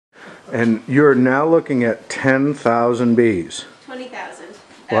And you're now looking at 10,000 bees. 20,000.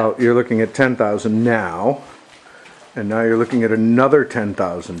 Well, you're looking at 10,000 now. And now you're looking at another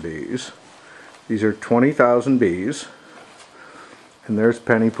 10,000 bees. These are 20,000 bees. And there's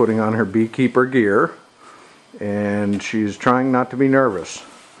Penny putting on her beekeeper gear. And she's trying not to be nervous.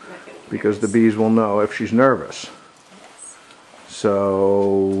 Because the bees will know if she's nervous.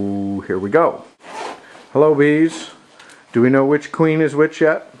 So, here we go. Hello, bees. Do we know which queen is which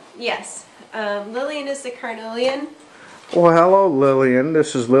yet? Yes. Lillian is the carnelian. Well, hello, Lillian.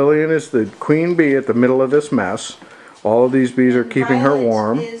 This is Lillian is the queen bee at the middle of this mess. All of these bees are keeping her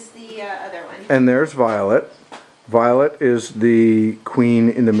warm. Violet is the other one. And there's Violet. Violet is the queen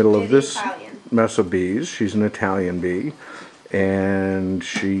in the middle of this mess of bees. She's an Italian bee. And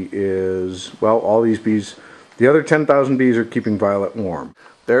she is, well, all these bees, the other 10,000 bees are keeping Violet warm.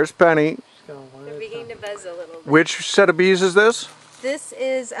 There's Penny. They're beginning to buzz a little bit. Which set of bees is this? This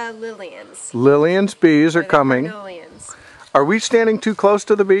is Lillian's. Lillian's bees are coming. Carnelians. Are we standing too close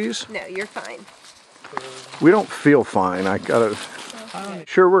to the bees? No, you're fine. We don't feel fine. I gotta. Okay.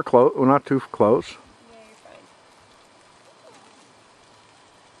 Sure, we're close. We're not too close. Yeah,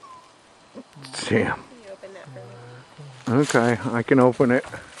 you're fine. Damn. Can you open that for me? Okay, I can open it.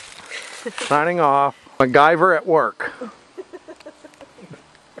 Signing off. MacGyver at work.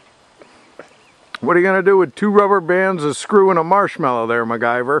 What are you gonna do with 2 rubber bands, a screw, and a marshmallow there,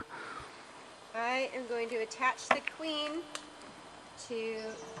 MacGyver? I am going to attach the queen to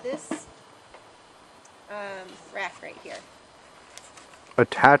this rack right here.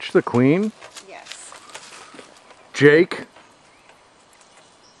 Attach the queen? Yes. Jake?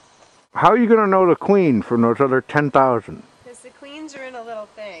 How are you gonna know the queen from those other 10,000? Because the queens are in a little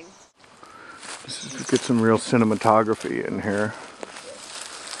thing. This is to get some real cinematography in here.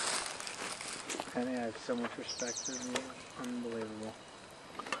 Penny, I have so much respect for you. Unbelievable.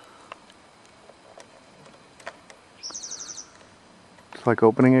 It's like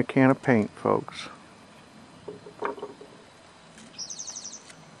opening a can of paint, folks. Okay,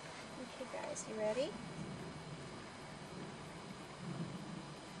 guys, you ready?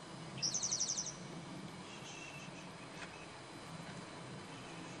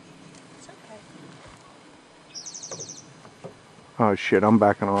 It's okay. Oh shit, I'm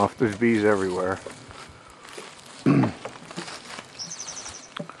backing off. There's bees everywhere. It's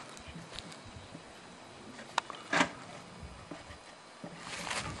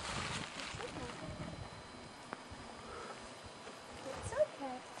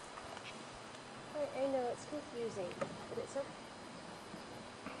okay. I know it's confusing, but it's okay.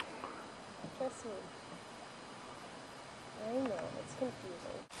 Trust me. I know it's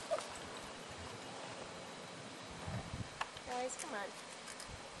confusing. Guys, come on.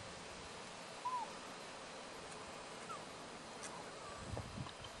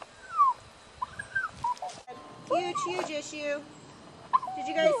 Huge issue. Did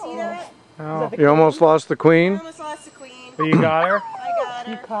you guys see that? Oh, you almost lost the I queen? almost lost the queen. But you got her? I got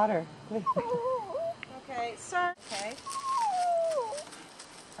her. You caught her. Okay, sorry. Okay.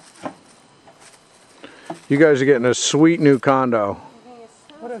 You guys are getting a sweet new condo.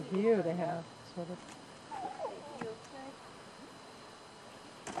 What a view they have. Sort of.